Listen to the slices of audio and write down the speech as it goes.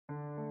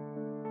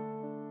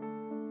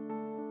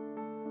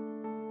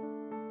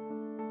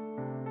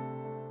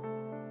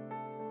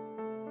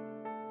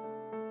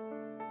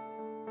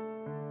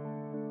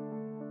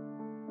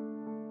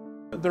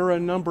There are a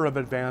number of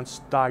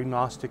advanced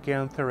diagnostic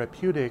and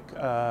therapeutic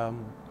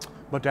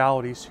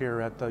modalities here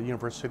at the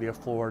University of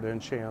Florida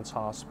and Jantz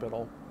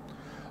Hospital.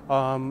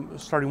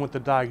 Starting with the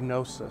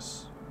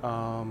diagnosis,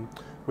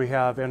 we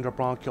have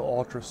endobronchial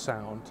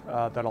ultrasound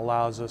that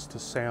allows us to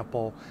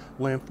sample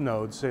lymph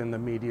nodes in the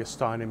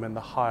mediastinum and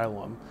the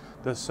hilum.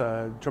 This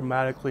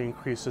dramatically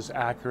increases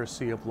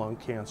accuracy of lung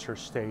cancer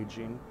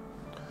staging.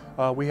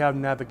 We have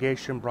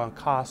navigation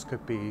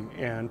bronchoscopy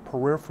and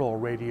peripheral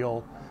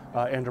radial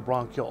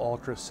endobronchial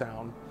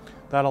ultrasound.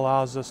 That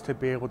allows us to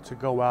be able to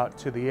go out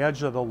to the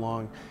edge of the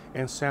lung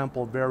and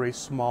sample very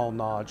small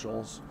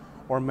nodules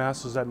or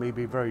masses that may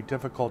be very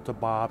difficult to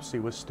biopsy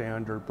with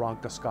standard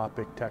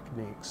bronchoscopic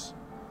techniques.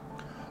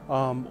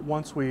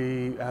 Once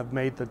we have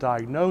made the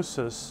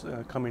diagnosis,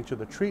 coming to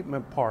the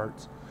treatment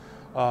part,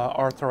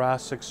 our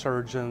thoracic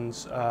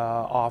surgeons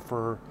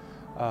offer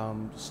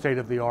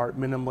state-of-the-art,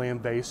 minimally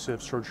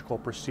invasive surgical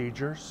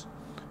procedures.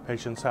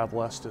 Patients have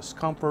less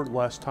discomfort,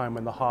 less time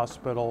in the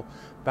hospital,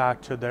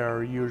 back to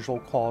their usual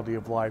quality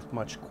of life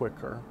much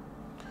quicker.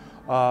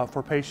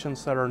 For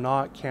patients that are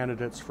not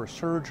candidates for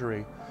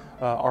surgery,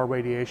 our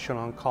radiation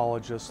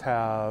oncologists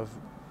have,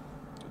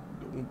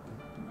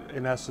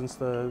 in essence,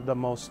 the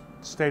most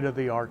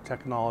state-of-the-art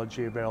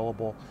technology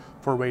available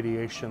for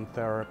radiation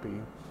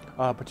therapy,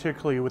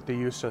 particularly with the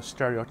use of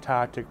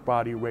stereotactic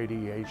body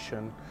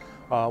radiation,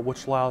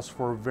 which allows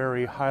for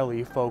very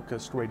highly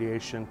focused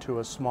radiation to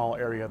a small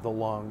area of the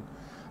lung.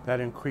 That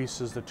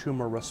increases the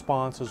tumor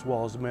response as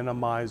well as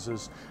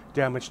minimizes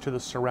damage to the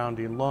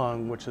surrounding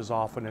lung, which is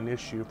often an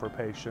issue for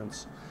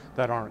patients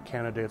that aren't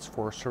candidates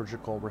for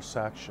surgical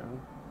resection.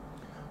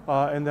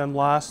 And then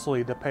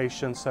lastly, the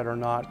patients that are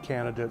not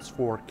candidates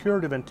for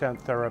curative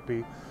intent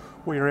therapy,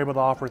 we are able to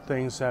offer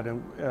things that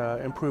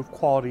improve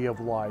quality of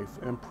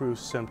life, improve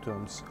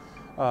symptoms.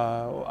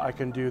 I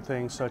can do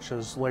things such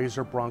as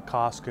laser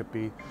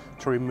bronchoscopy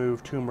to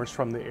remove tumors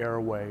from the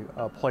airway,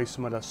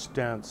 placement of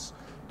stents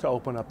to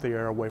open up the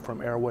airway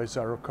from airways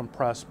that are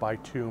compressed by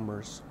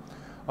tumors.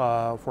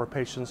 For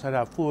patients that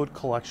have fluid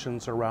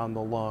collections around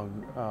the lung,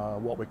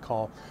 what we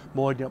call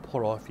malignant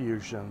pleural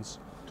effusions,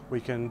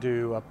 we can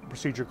do a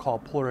procedure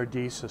called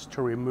pleurodesis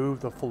to remove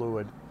the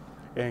fluid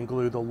and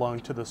glue the lung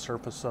to the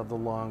surface of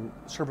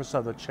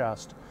the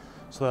chest,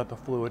 so that the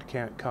fluid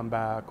can't come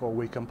back, or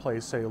we can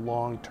place a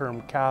long-term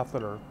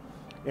catheter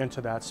into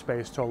that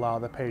space to allow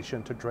the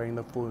patient to drain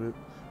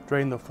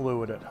the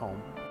fluid at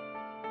home.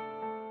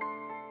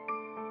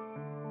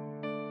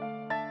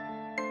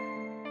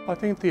 I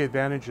think the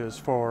advantages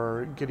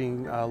for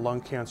getting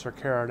lung cancer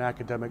care at an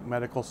academic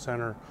medical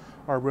center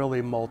are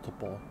really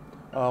multiple.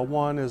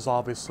 One is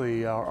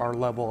obviously our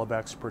level of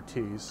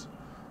expertise.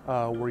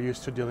 We're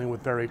used to dealing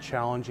with very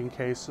challenging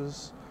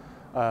cases,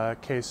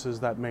 cases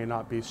that may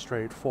not be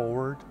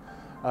straightforward,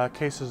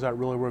 cases that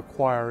really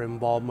require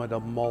involvement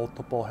of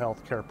multiple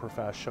healthcare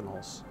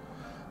professionals.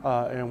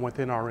 And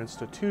within our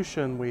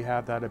institution, we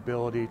have that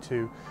ability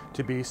to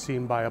be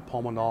seen by a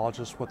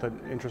pulmonologist with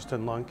an interest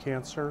in lung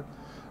cancer,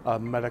 a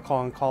medical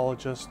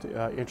oncologist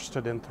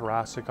interested in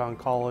thoracic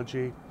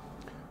oncology,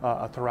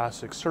 a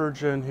thoracic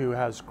surgeon who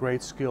has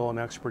great skill and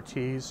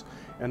expertise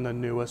in the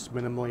newest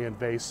minimally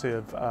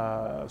invasive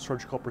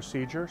surgical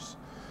procedures,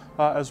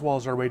 as well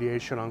as our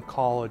radiation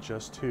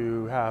oncologists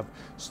who have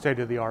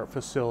state-of-the-art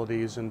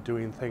facilities in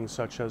doing things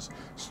such as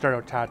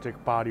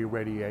stereotactic body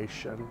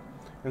radiation.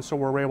 And so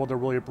we're able to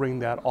really bring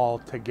that all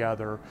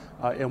together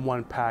in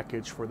one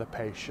package for the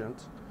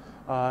patient.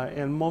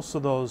 And most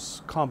of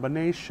those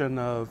combination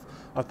of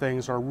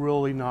things are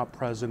really not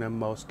present in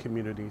most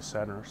community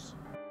centers.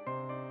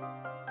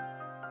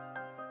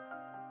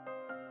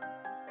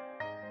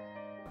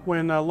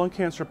 When lung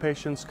cancer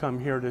patients come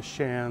here to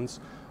Shands,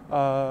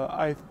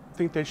 I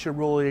think they should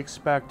really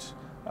expect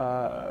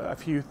a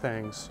few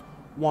things.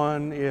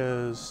 One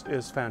is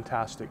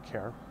fantastic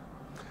care.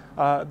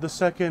 The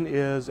second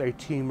is a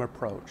team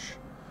approach.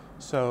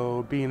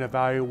 So being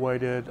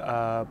evaluated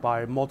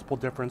by multiple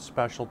different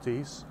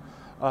specialties,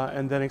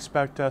 and then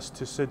expect us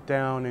to sit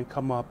down and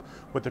come up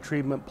with a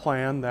treatment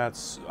plan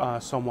that's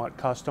somewhat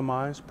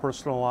customized,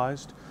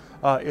 personalized,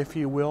 if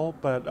you will,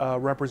 but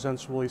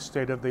represents really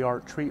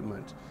state-of-the-art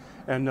treatment,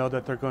 and know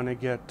that they're going to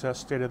get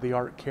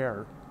state-of-the-art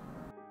care.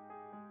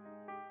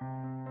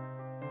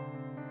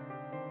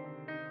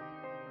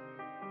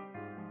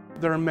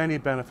 There are many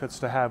benefits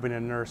to having a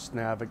nurse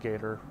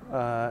navigator,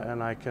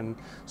 and I can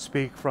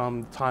speak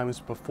from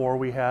times before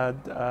we had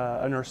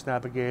a nurse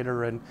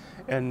navigator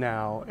and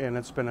now, and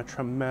it's been a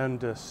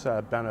tremendous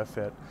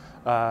benefit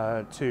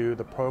to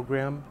the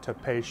program, to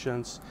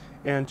patients,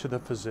 and to the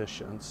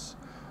physicians.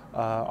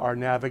 Our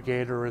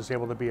navigator is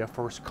able to be a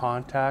first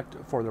contact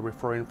for the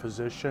referring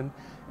physician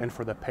and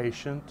for the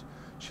patient.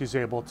 She's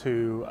able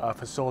to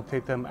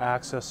facilitate them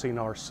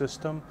accessing our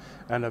system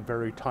in a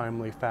very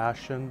timely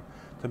fashion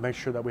to make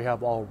sure that we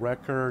have all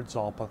records,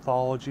 all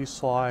pathology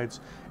slides,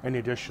 any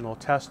additional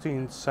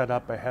testing set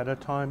up ahead of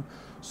time.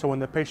 So when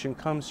the patient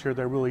comes here,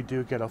 they really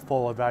do get a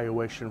full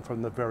evaluation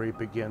from the very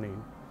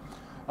beginning.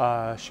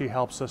 She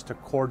helps us to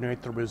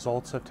coordinate the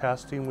results of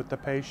testing with the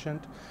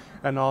patient,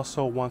 and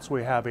also once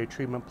we have a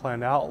treatment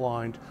plan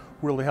outlined,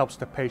 really helps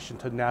the patient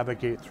to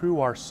navigate through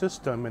our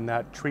system in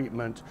that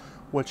treatment,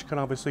 which can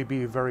obviously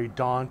be very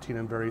daunting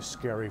and very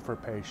scary for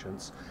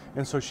patients.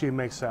 And so she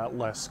makes that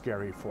less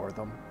scary for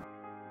them.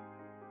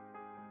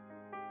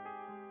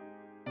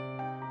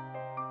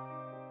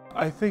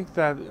 I think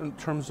that in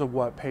terms of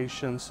what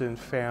patients and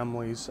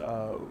families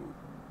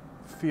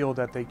feel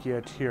that they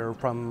get here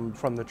from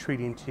the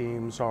treating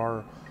teams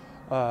are,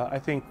 I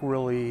think,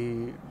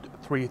 really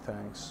three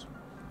things.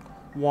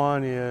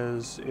 One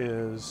is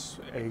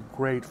a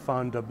great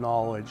fund of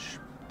knowledge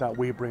that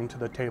we bring to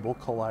the table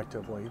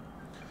collectively.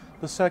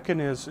 The second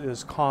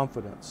is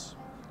confidence.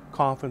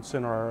 Confidence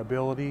in our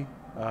ability,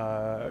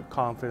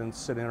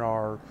 confidence in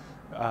our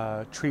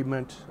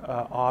treatment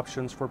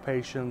options for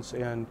patients,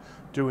 and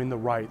doing the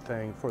right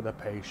thing for the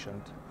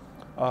patient.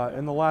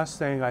 And the last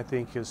thing I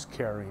think is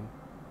caring.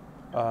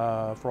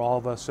 For all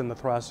of us in the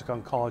thoracic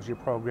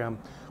oncology program,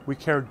 we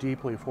care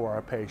deeply for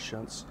our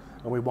patients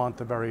and we want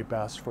the very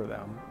best for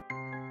them.